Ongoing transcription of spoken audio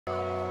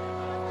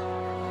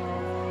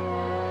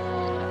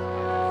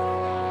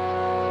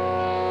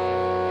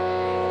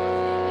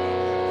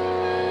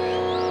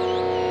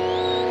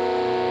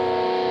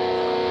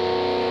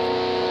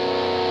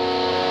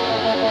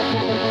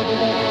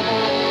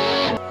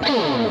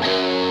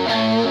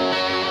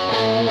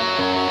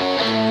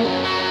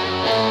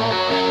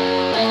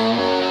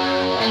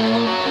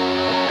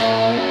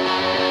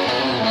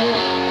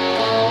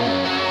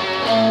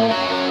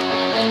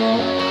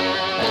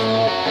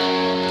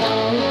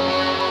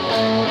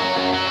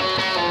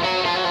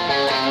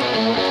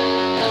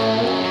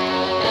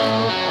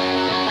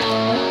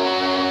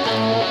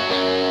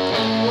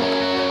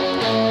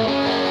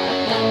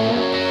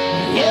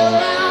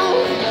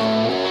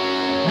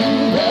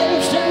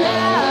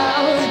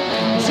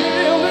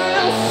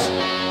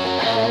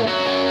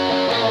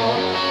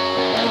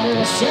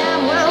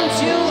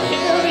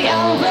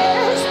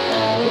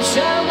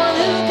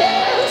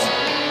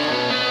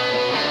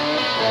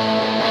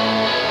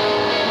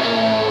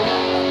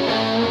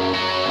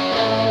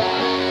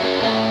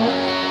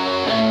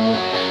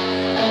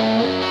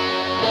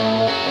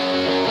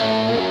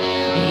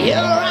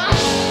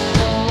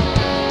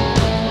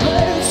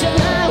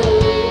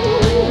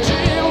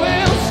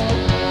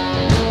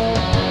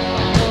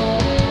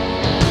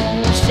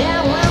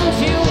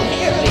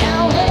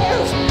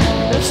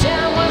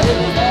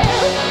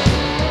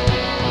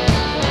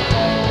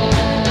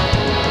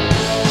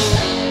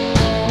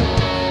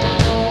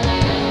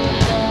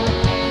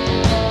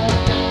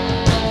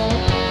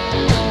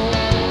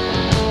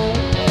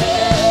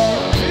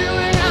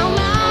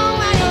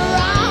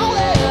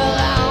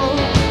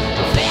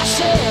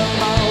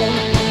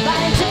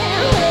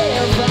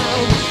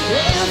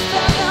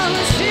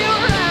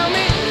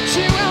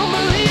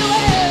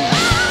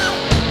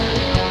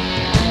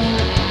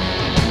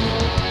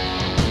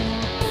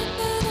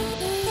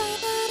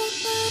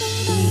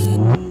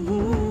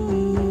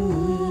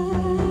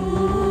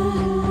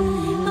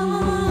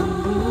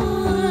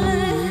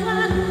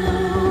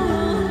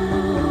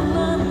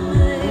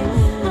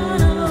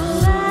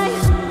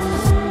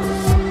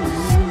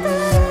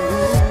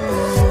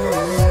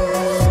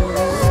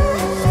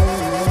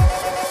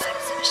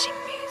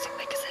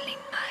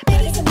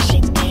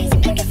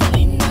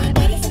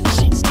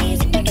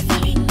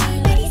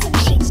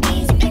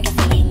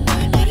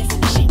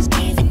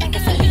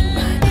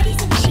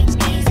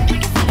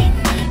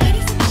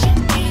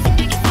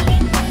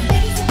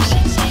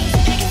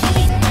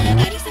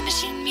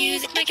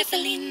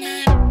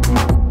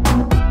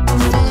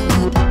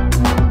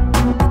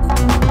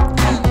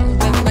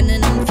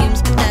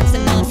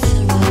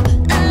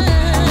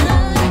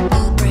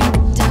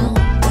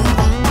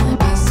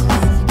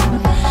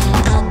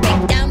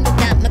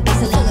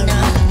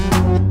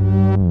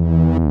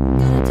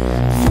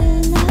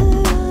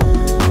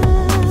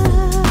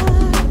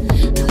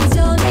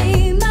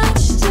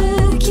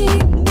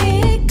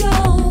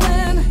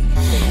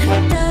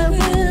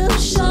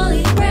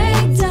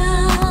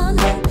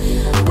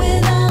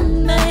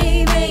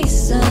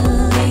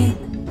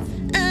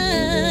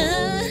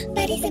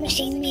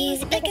machine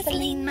music, like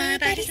gasoline. My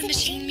body's a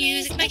machine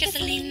music, like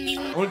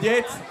gasoline. Und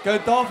jetzt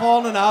geht da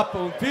vorne ab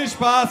und viel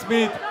Spaß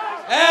mit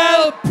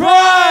L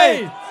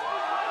Pride!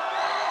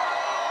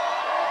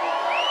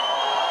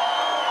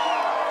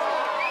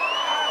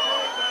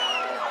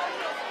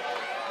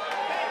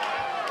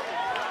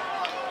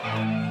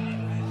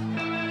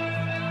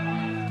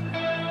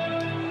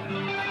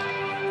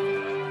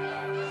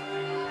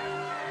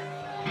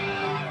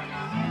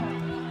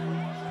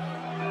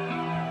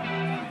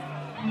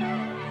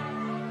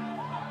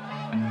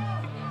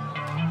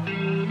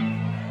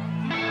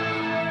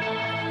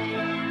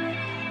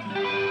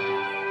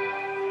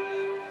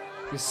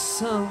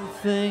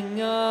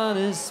 Something on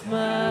his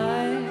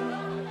mind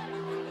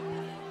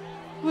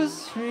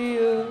was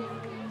real,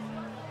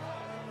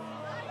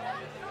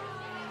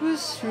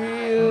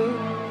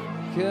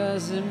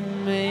 'cause it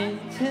made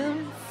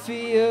him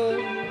feel.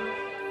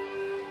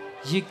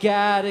 You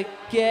gotta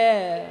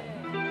get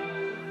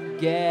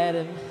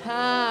him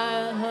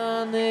high,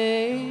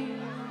 honey.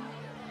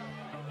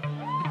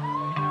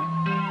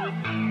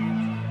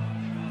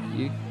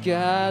 You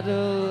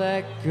gotta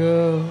let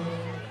go.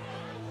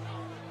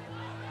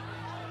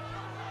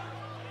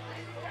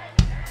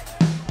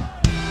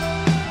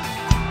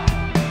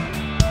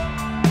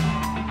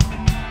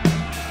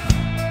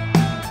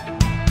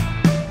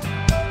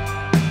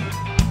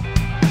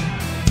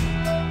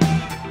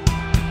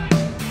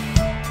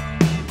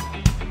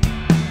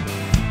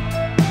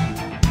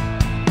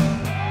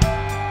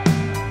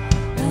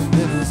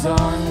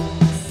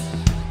 Arms,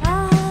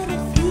 I had a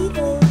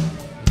fever,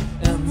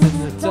 and in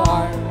the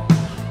dark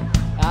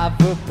I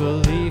would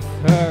believe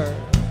her.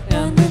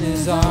 And in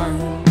his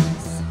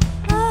arms,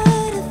 I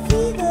had a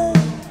fever.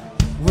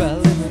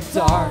 Well, in the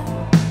dark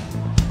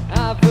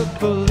I would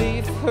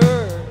believe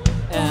her,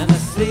 and I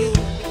sleep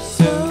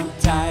so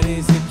tight.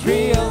 Is it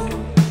real?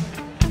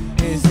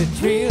 Is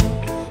it real?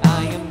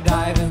 I am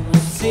diving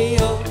with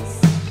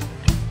seals.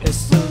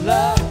 It's the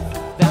love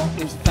that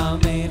we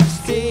found made of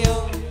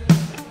steel.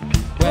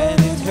 When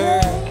it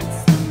hurts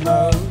the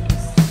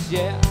most,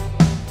 yeah.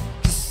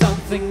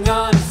 Something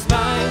on his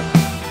mind.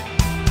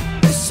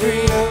 It's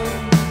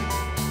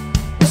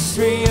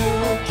real,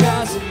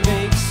 'cause it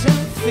makes him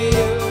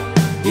feel.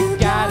 You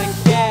gotta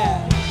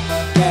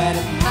get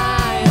him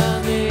high,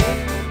 honey.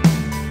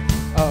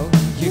 Oh,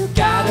 you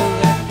gotta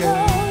let go,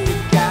 you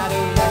gotta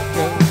let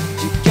go.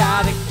 You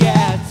gotta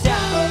get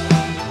down.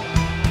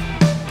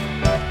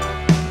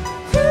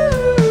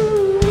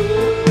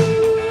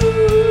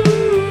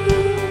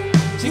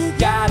 You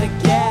gotta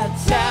get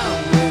down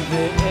with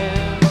it.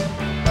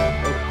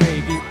 Oh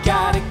baby,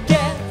 gotta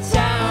get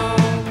down.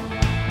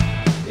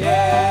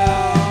 Yeah,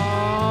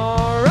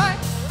 alright.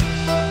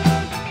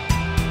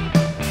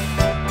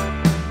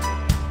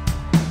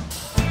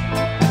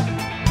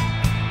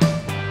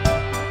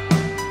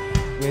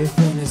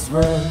 Within his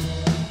world,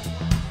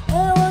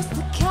 there was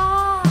the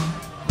car.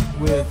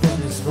 Within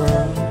his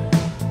world,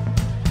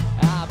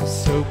 I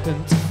was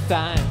hoping to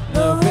find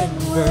the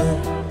written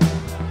word.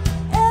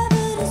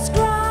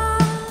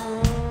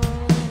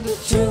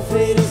 Truth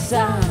we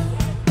desire,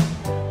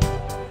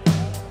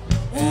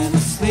 and I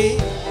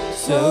sleep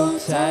so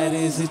tight.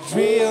 Is it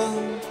real?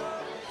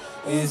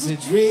 Is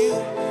it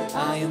real?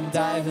 I am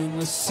diving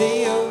with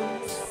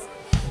seals.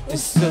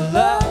 It's the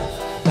love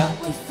that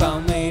we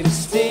found made of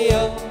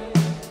steel.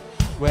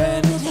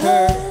 When it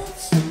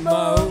hurts the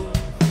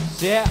most,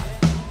 yeah.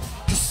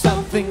 'Cause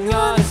something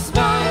on his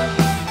mind.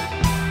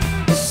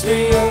 It's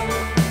real,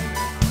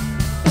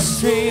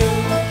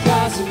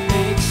 'cause it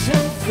makes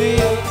him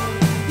feel.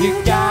 You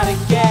gotta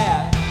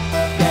get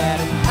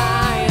him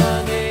high,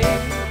 honey.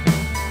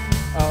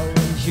 Oh,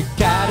 you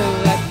gotta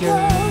let go,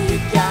 you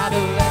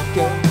gotta let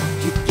go.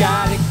 You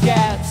gotta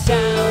get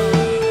down.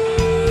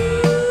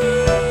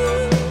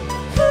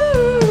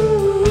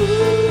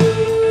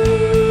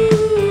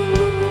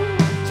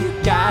 You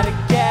gotta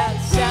get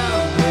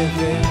down with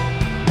it.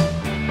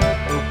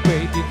 Oh,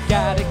 baby, you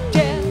gotta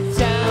get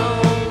down.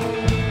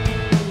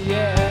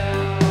 Yeah.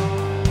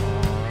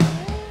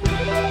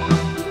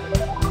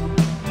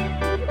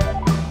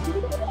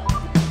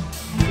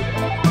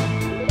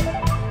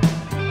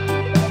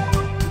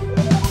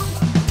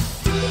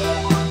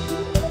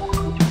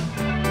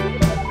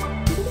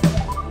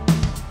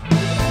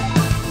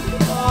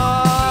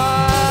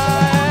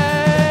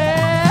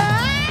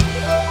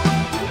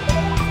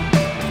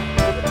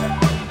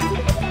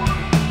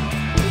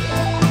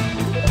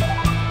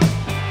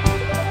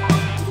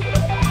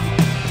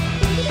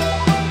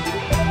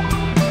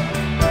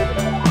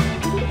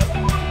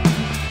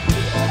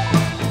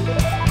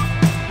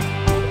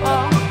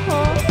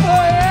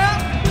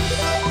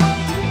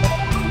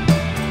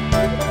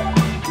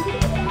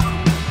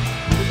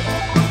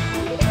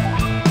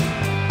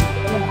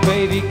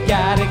 Baby,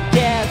 gotta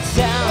get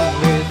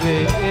down with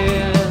it.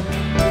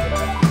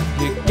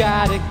 You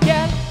gotta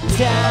get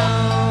down.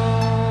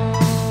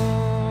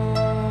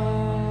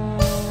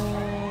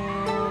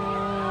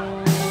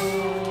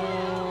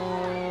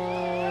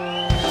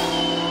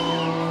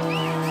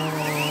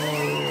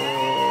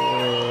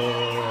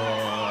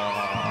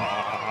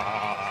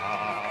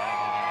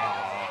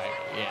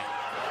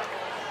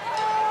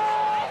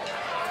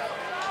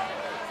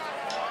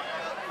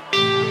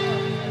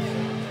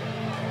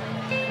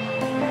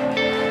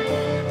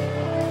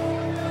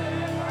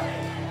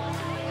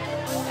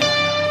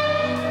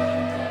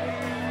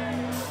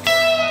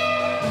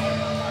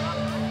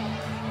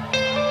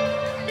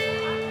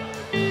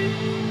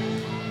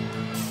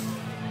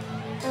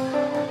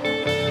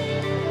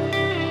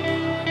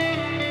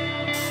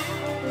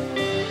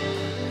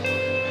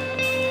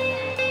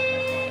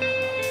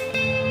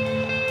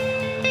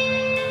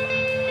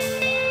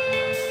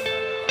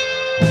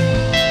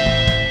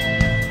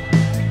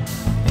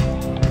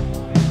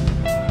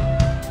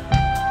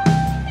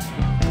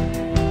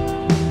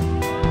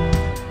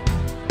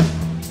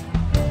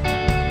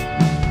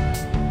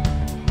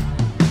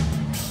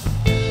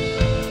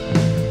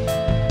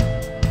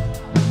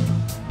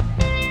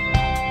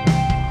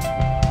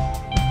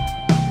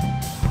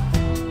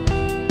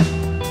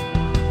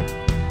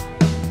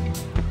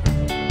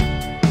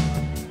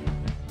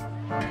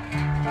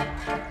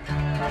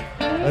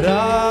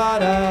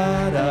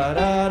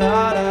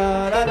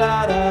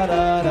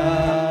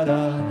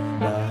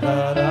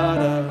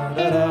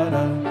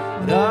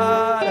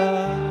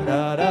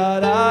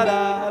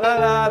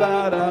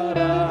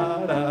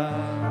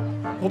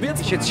 Es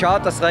ist jetzt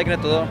schade, dass es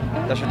regnet, oder?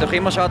 Das ist natürlich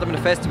immer schade mit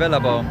dem Festival,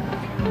 aber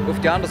auf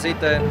der anderen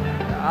Seite,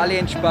 alle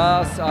haben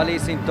Spaß, alle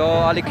sind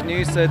da, alle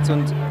geniessen es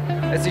und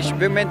es ist,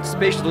 wir haben das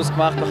Beste daraus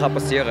gemacht, was kann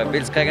passieren,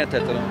 weil es geregnet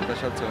hat, oder? Das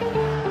ist halt so.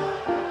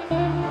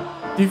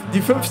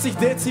 Die 50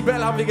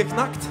 Dezibel haben wir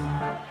geknackt.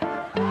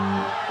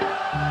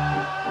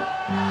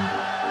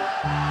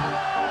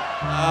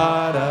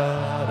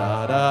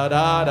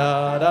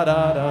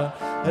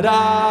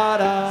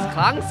 Das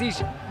Clanx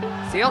ist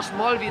das erste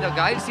Mal wieder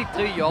geil seit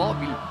 3 Jahren,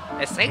 weil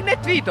es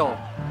regnet wieder.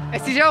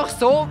 Es ist auch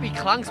so, wie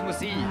Clanx muss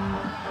sein.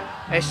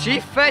 Es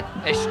schifft,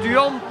 es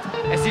stürmt,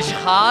 es ist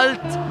kalt.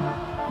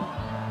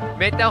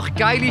 Man hat auch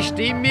geile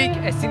Stimmung,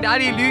 es sind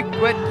alle Leute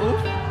gut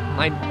drauf. Ich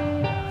meine,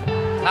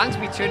 Clanx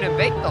mit schönem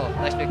Wetter,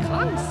 das ist nicht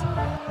Clanx.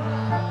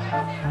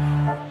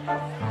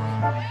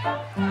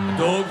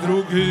 Dok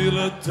drugi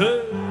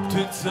lete,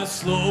 ptice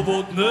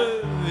slobodne,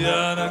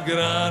 ja na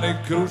grane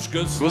kruške.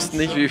 Wir wussten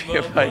nicht, wie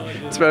wir bei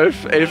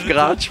 12, 11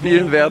 Grad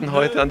spielen werden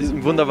heute an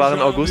diesem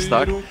wunderbaren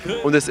Augusttag.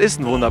 Und es ist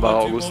ein wunderbarer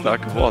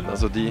Augusttag geworden.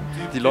 Also die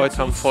Leute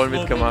haben voll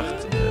mitgemacht.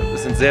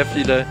 Es sind sehr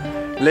viele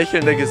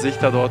lächelnde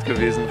Gesichter dort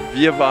gewesen.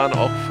 Wir waren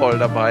auch voll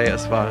dabei.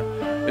 Es war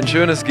ein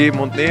schönes Geben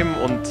und Nehmen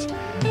und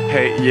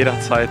hey,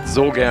 jederzeit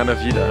so gerne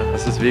wieder.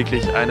 Es ist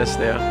wirklich eines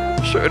der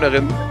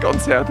schöneren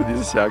Konzerte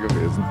dieses Jahr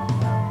gewesen.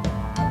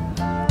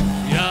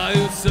 Ja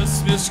ju se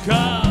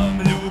smješkam,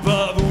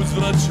 ljubav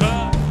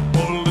uzvraćam,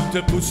 molim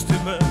te pusti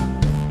me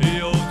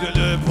i ovdje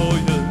lijepo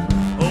je.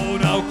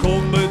 Ona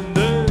oko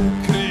mene,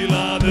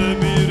 krila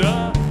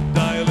nemira,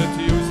 daj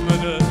leti uz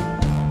mene,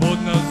 od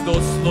nas do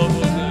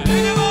slobode.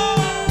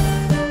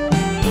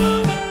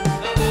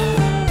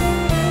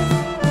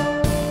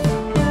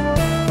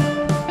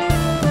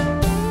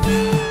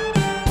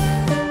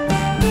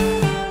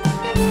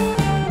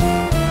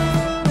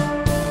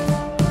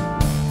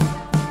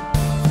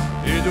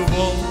 Idu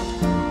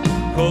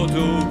ko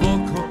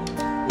duboko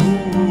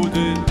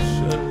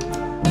udiše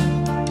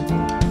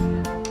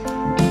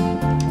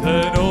te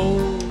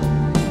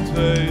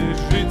note i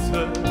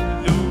žice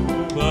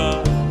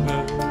ljubavne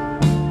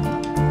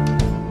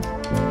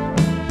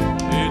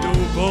i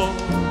duboko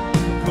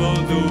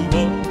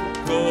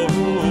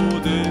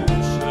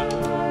udiše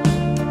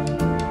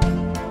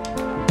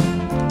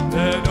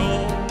te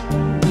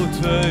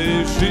note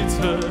i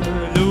žice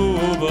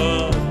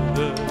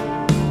ljubavne.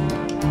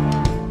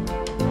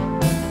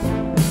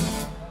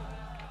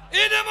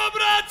 Idemo,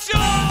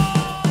 braćo!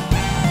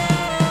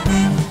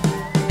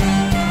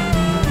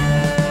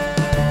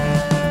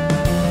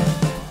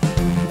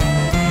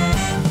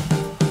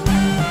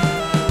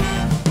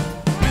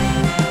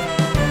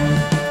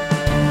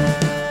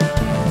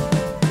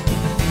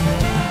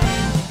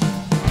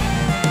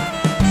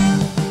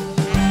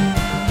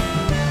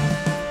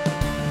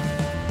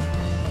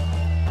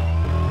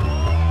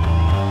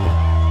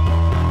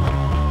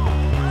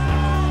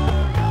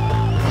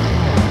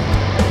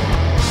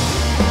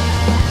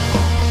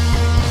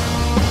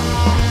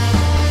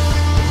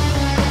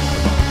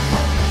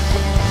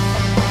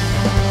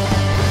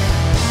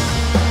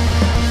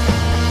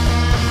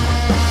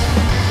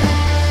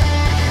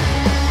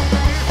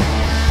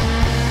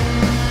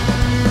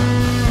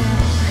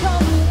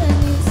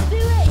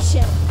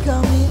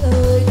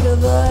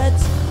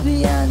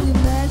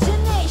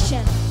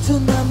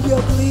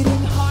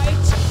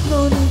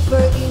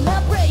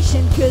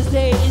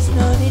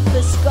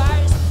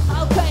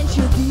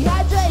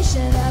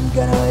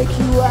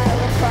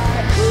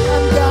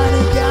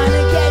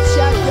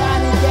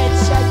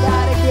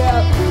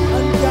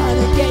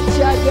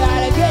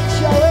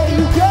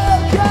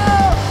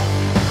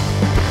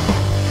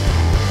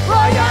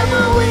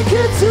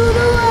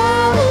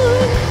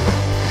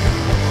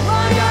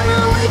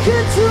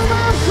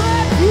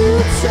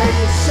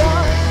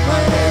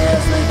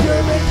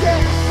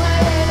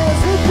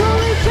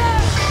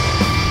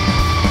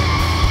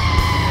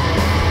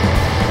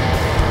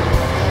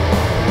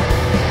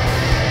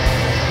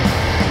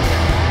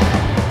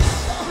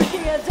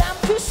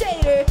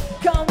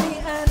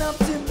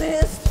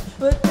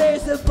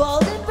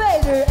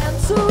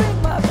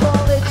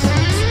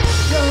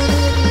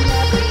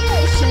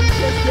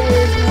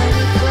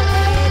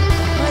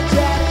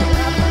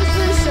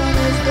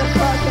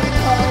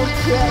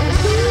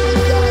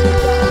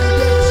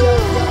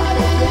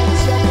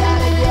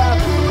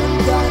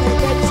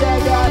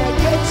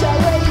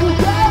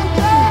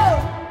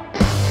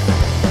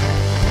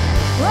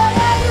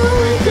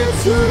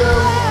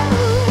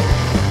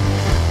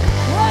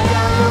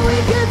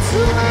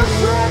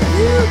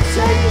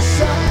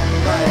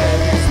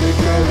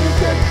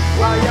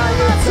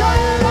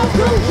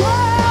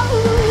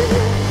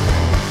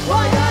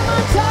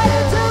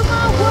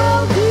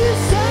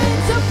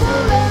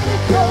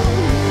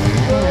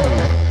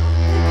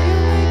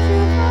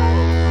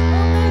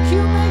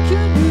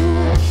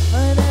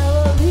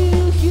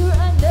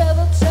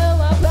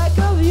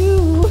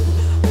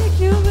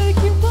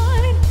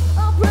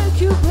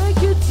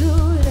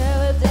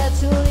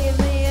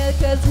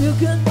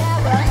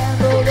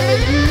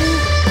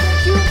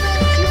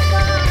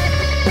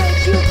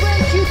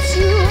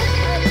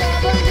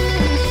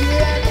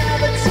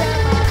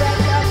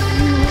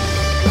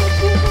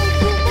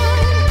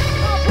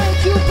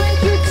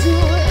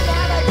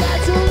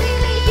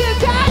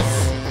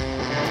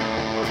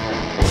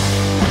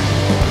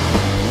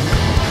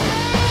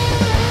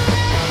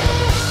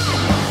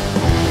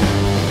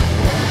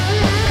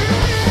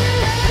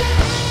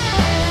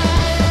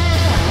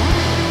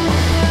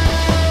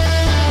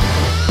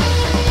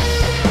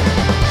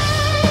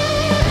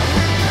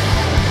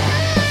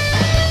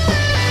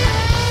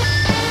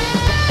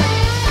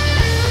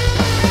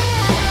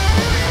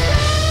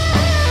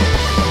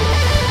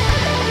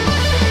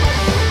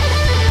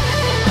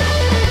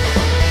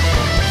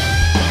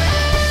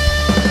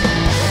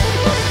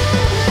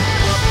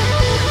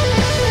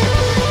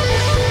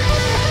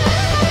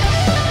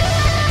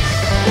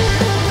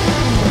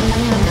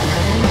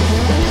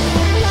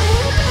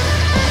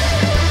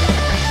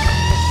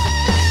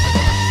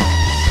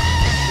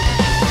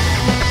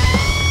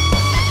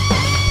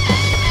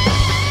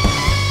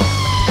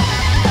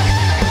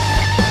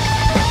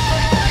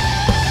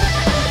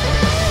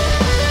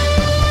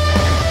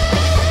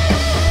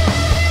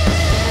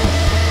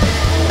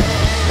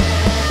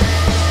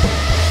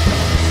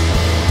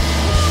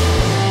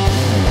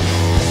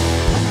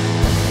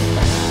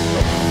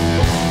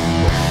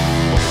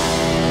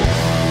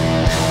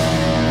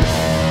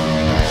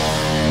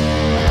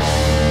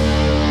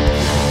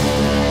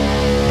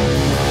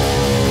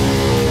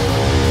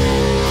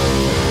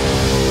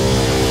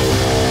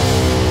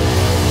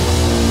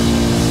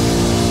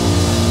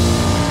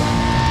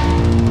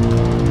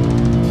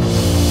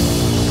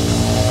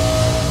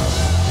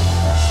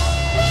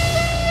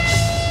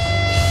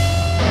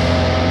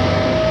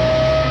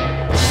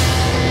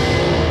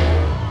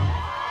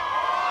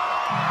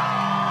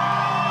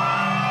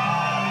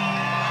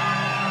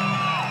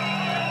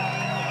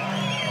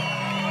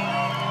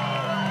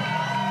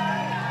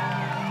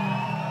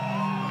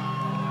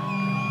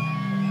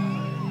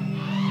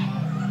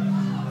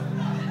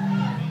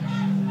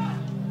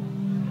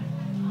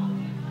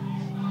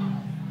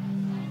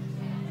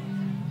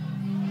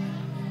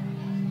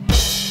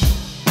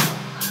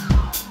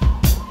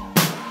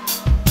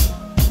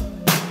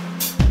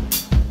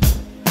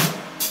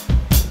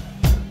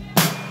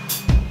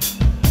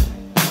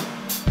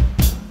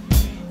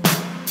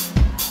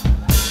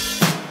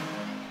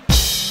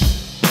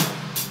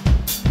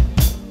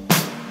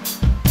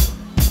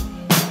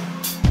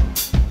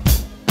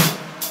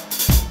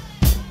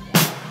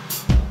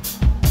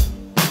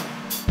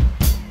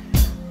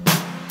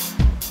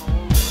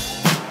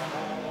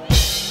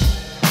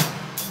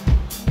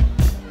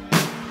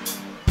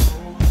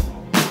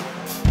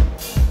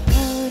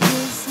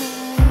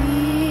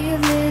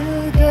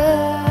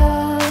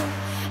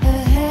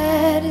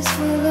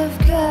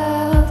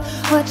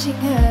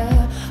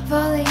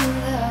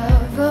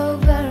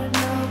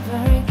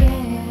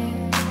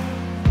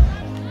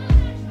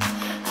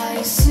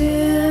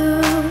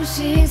 assume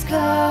she's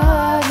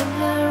caught in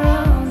her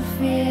own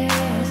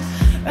fears.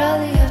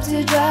 Really have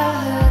to dry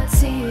her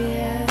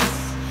tears.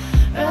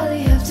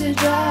 Really have to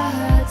dry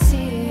her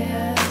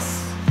tears.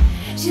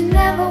 She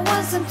never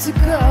wants him to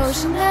go.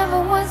 She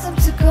never wants him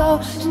to go.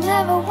 She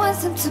never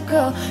wants him to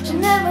go. She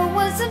never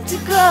wants him to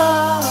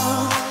go.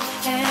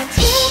 And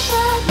here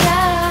right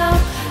now,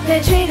 they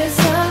treat her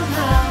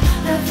somehow.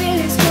 Her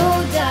feelings go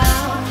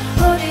down.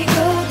 Oh, they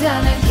go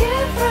down. And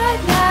here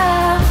right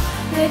now,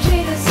 they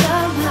treat her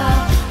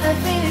somehow. Her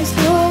feelings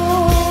go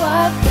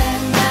up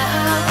and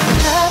down,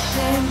 up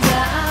and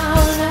down,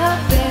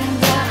 up and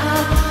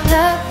down,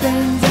 up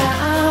and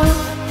down.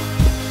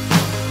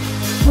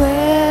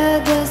 Where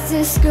does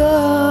this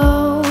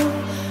go?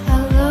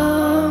 How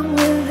long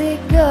will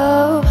it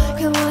go?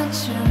 Can't watch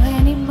her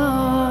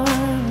anymore.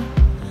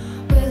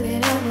 Will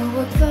it ever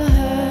work for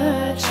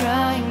her?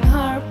 Trying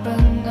hard but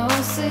no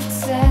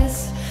success.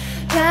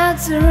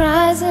 Doubts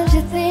arise and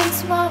she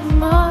thinks more and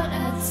more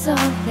that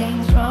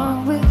something's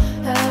wrong with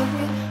her,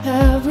 with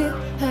her, with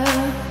her,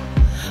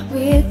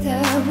 with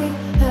her, with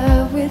her,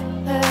 with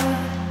her.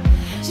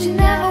 She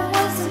never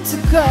wants him to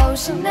go.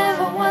 She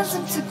never wants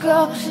him to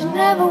go. She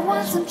never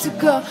wants him to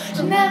go.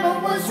 She never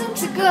wants him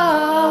to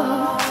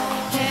go.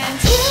 And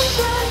here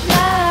right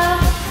now,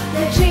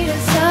 they treat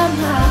her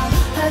somehow.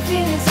 Her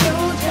feelings go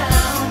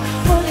down.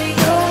 Oh, they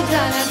go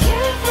down. And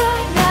here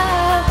right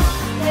now,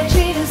 they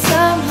treat her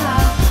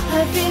somehow.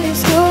 Her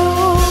feelings go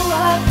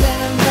up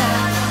and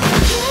down.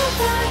 Here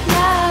right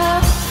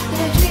now,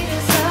 they treat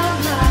her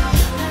somehow.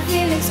 Her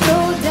feelings go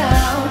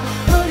down.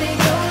 Oh, they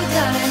go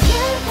down. And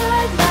here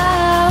right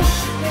now,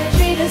 they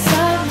treat her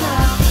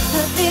somehow.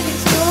 Her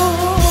feelings go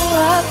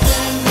up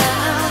and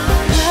down,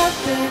 up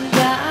and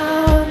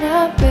down,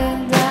 up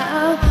and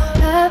down,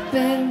 up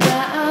and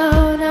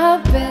down,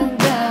 up and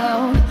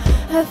down.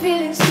 Her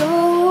feelings go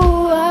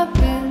up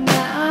and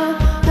down,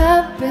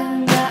 up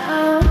and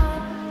down.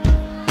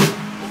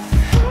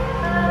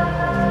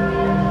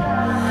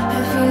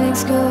 Her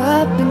feelings go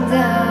up and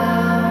down.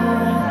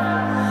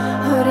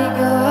 Oh, they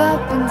go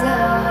up and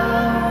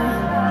down.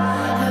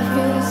 Her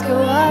feelings go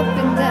up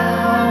and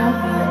down.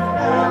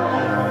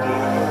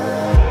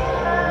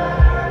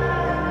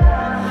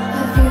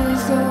 Her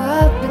feelings go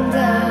up and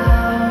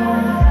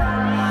down.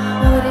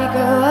 Oh, they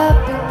go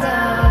up and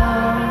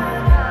down.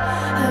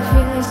 Her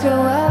feelings go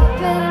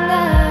up and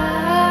down.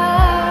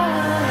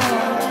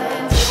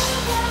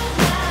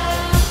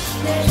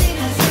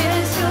 Her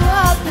feelings go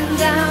up and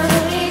down.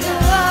 Oh, they go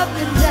up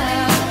and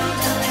down.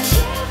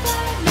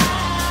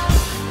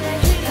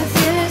 Her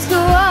feelings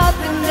go up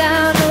and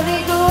down. Oh,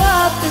 they go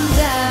up and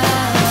down.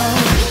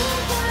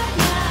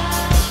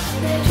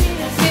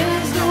 Her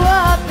feelings go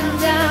up and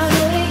down.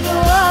 Oh, they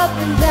go up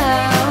and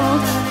down.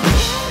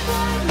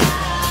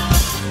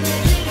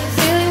 Her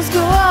feelings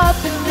go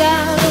up and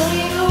down. Oh,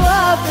 they go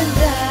up and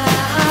down.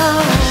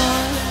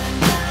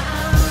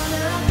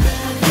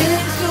 Her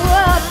feelings go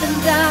up and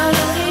down.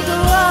 Oh, they go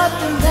up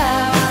and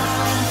down.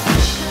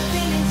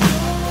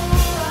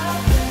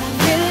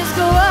 Feelings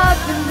go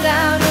up and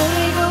down. Oh,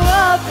 they go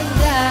up and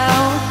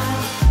down.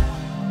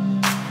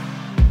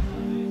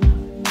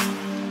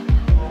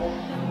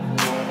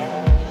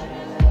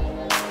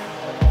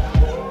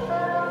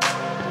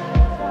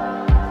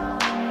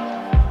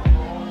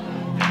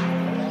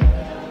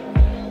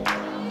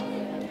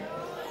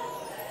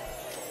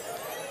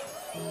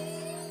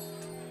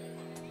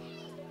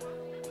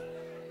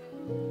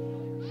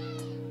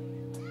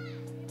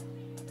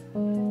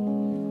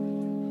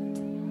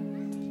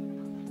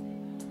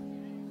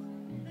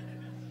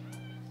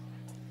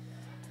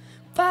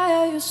 Why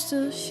are you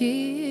still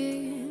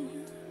here?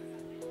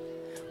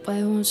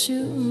 Why won't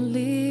you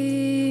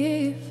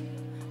leave?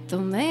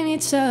 Don't make me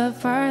tear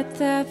apart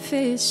that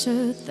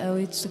picture that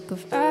we took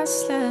of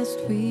us last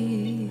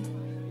week.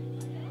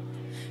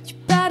 You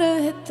better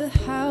hit the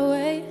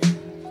highway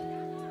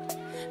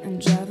and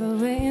drive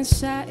away in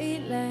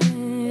silence.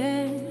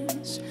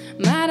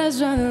 Might as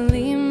well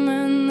leave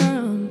my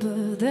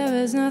number. There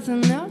is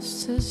nothing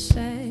else to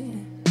say.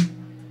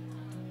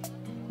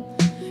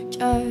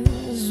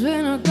 'Cause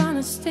we're not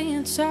gonna stay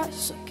in touch,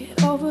 so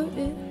get over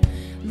it.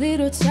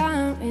 Little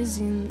time is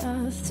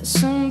enough to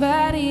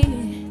somebody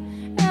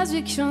else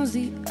becomes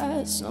the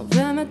us.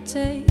 November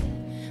day,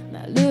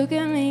 now look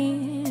at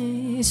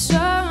me.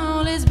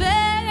 Soul is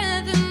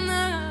bad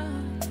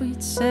enough,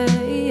 we'd say,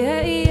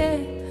 yeah, yeah.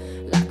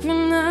 Like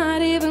we're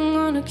not even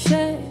gonna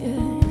care.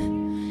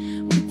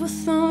 We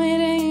both know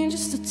it ain't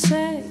just a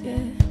tag.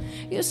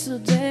 You're still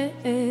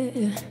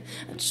dead.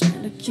 I'm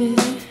trying to get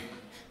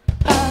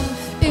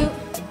off you.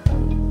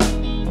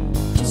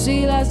 Cause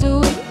he likes the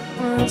way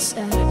one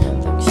side.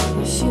 Don't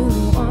care if you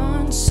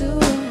want to.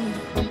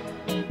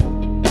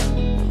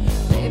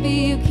 Baby,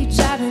 you keep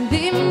driving,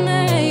 be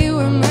me. You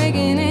were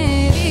making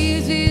it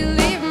easy,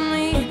 leave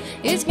me.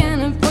 It's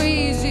kinda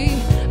crazy.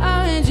 I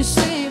heard you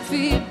say it,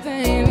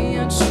 baby.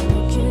 I'm trying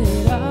to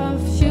get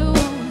off you.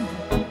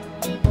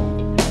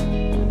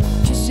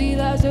 Cause he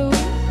likes the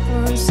way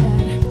one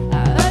side. I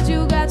heard you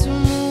got to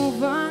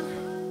move on.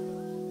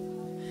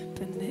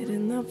 Been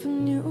hitting up a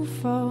new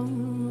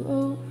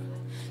fall.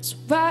 So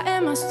why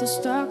am I still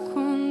stuck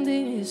on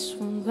this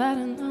one,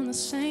 riding on the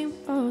same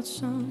old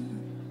song?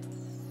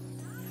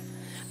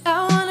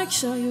 I wanna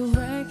show you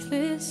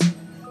reckless,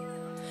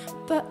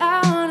 but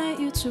I wanted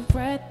you to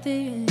read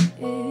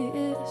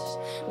this.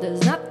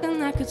 There's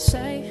nothing I could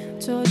say,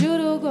 told you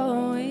to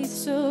go away,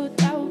 so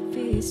that would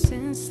be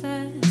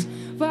senseless.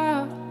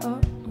 Wow,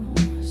 hope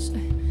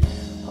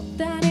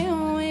that it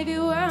won't wave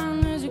you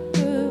around as you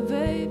could,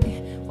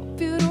 baby.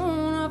 Hope you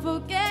don't wanna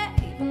forget,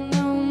 even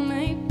though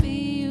maybe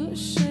you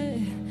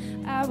should.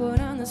 I would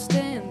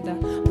understand, I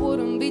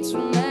wouldn't be too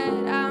mad.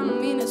 I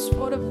mean, it's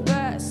for the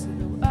best.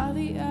 All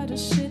the other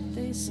shit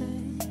they say,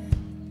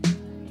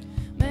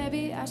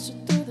 maybe I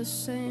should do the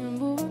same.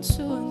 Move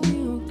into a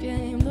new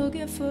game,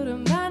 looking for the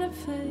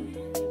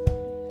manifest.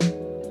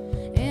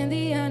 In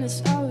the end,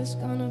 it's always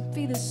gonna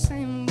be the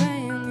same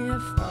way, and you're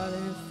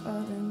falling,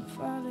 falling,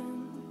 falling.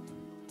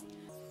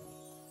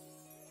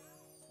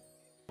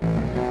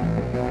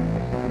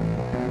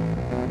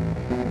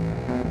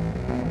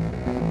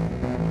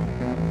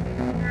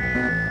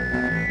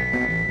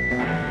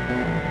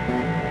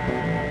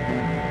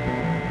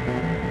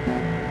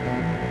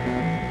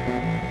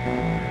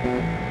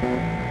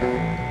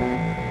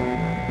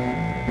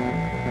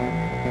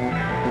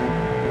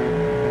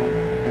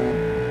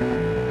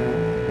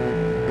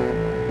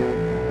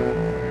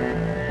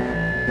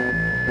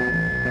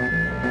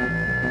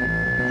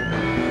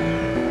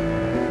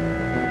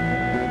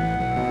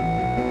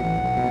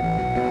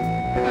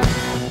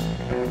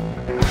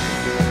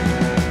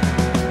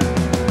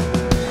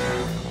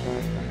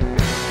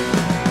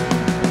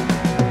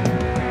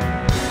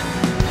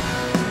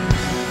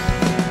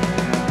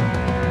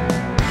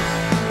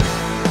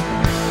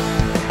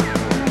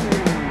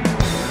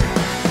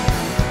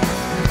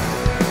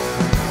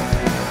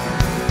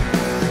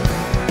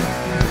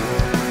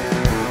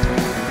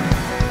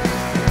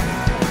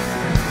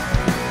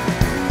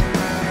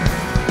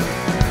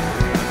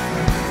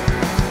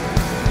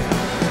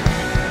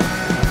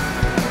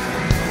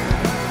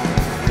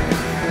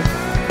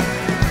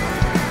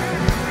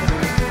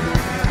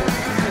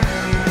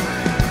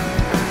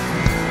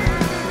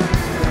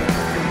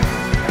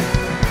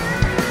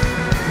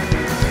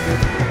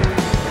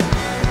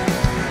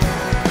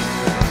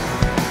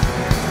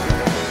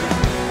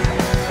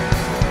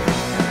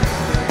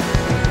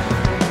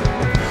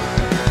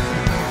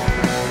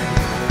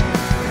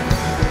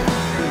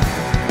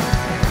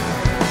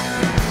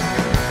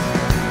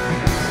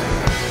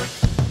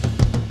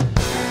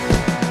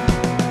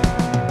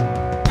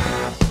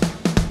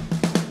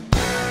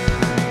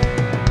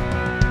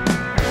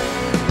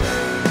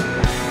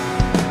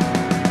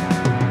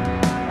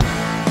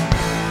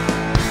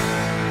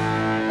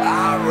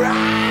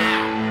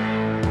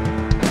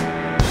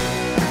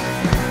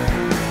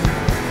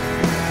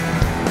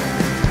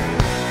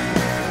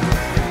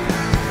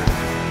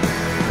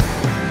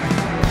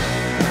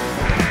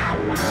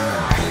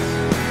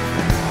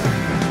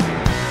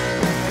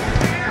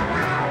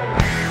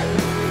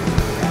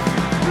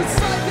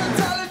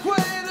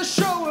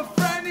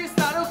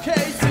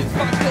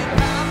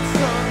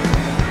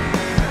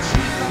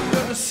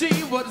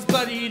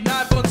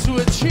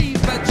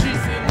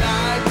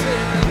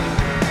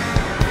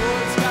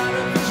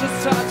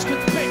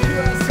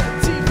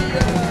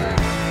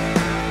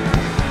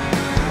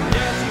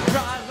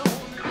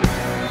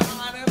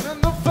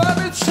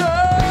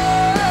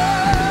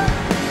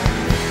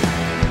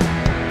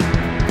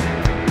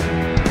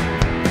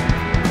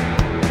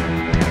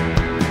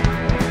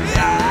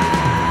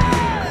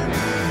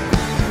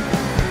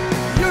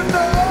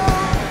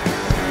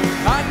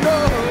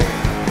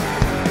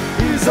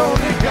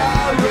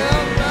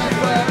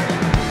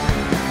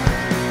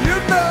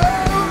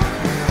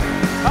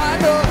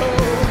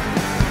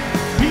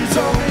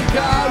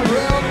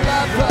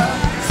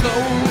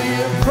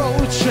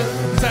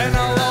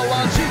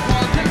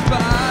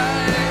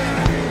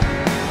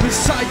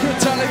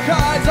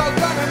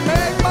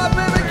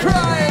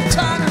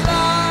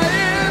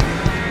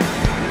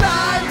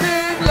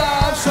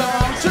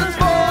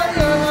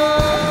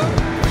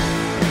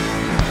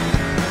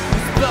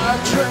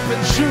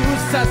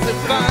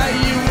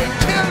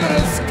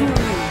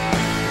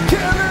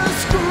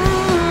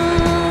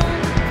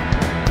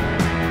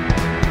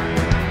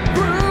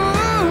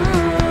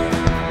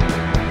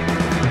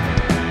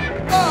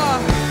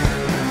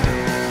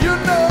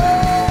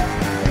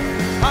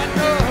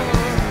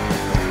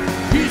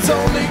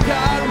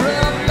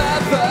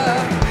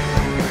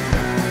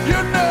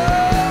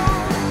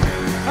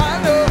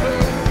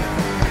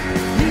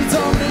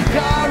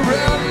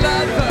 Real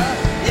leather.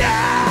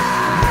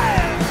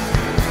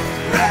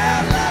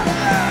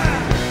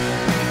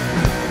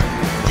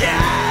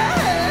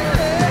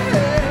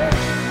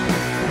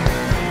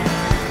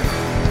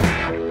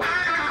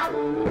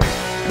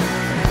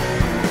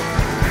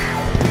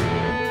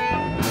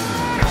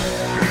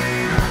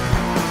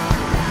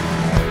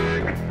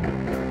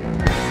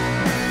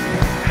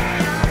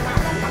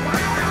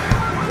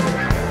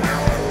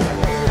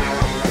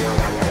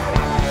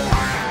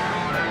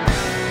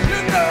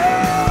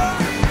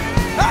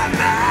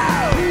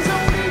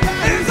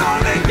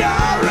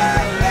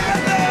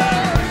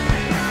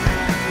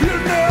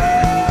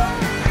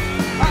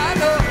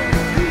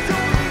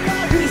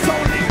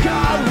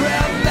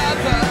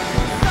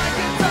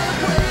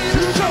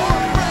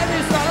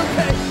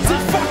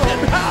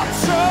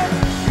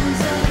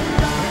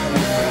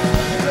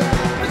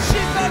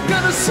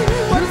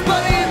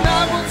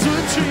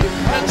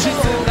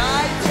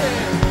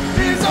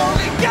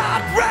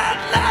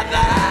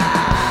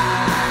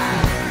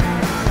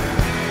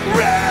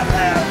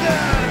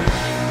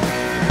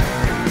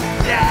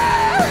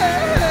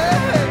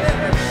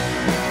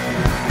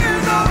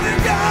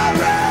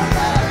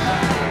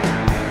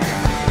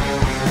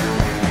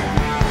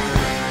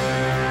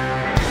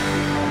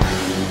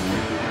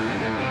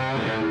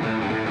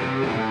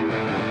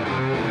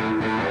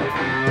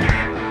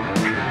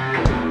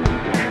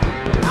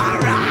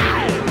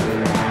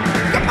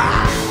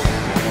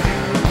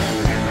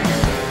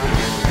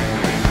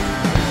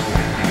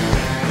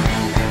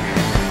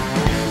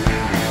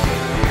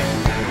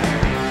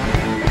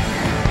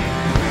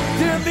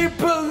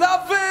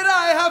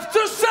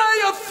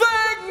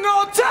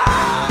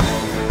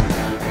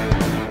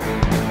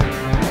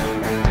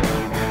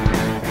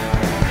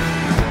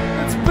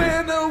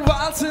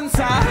 once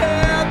I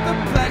had the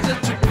pleasure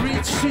to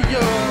preach to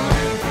you.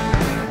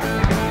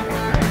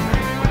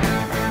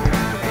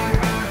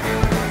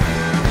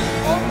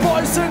 Oh,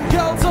 boys and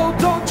girls, oh,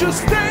 don't you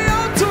stay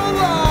out too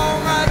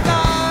long at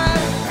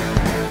night.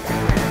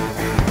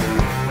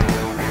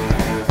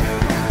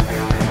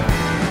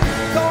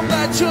 Don't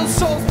let your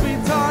souls be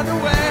torn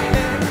away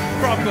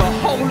from the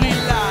holy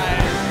light.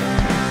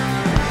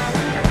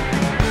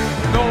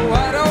 No,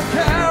 I don't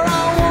care,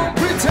 I won't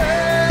pretend.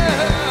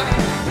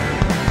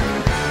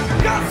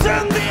 'Cause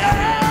in the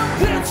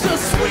end, it's a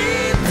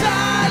sweet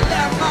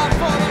dilemma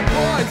for the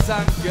boys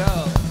and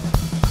girls.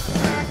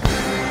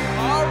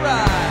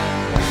 Alright.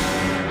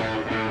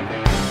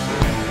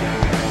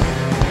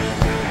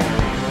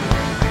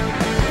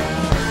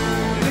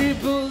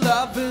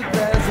 Beloved,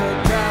 there's a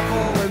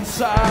devil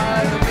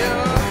inside of you,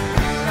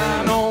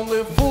 and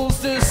only fools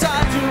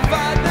decide to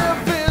fight their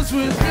fears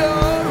with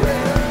your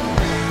ear.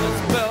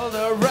 Let's build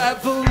a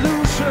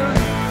revolution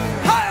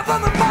higher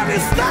than the money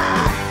star,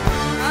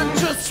 and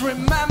just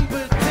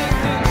remember,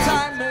 taking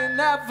time and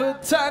never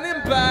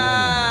turning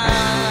back.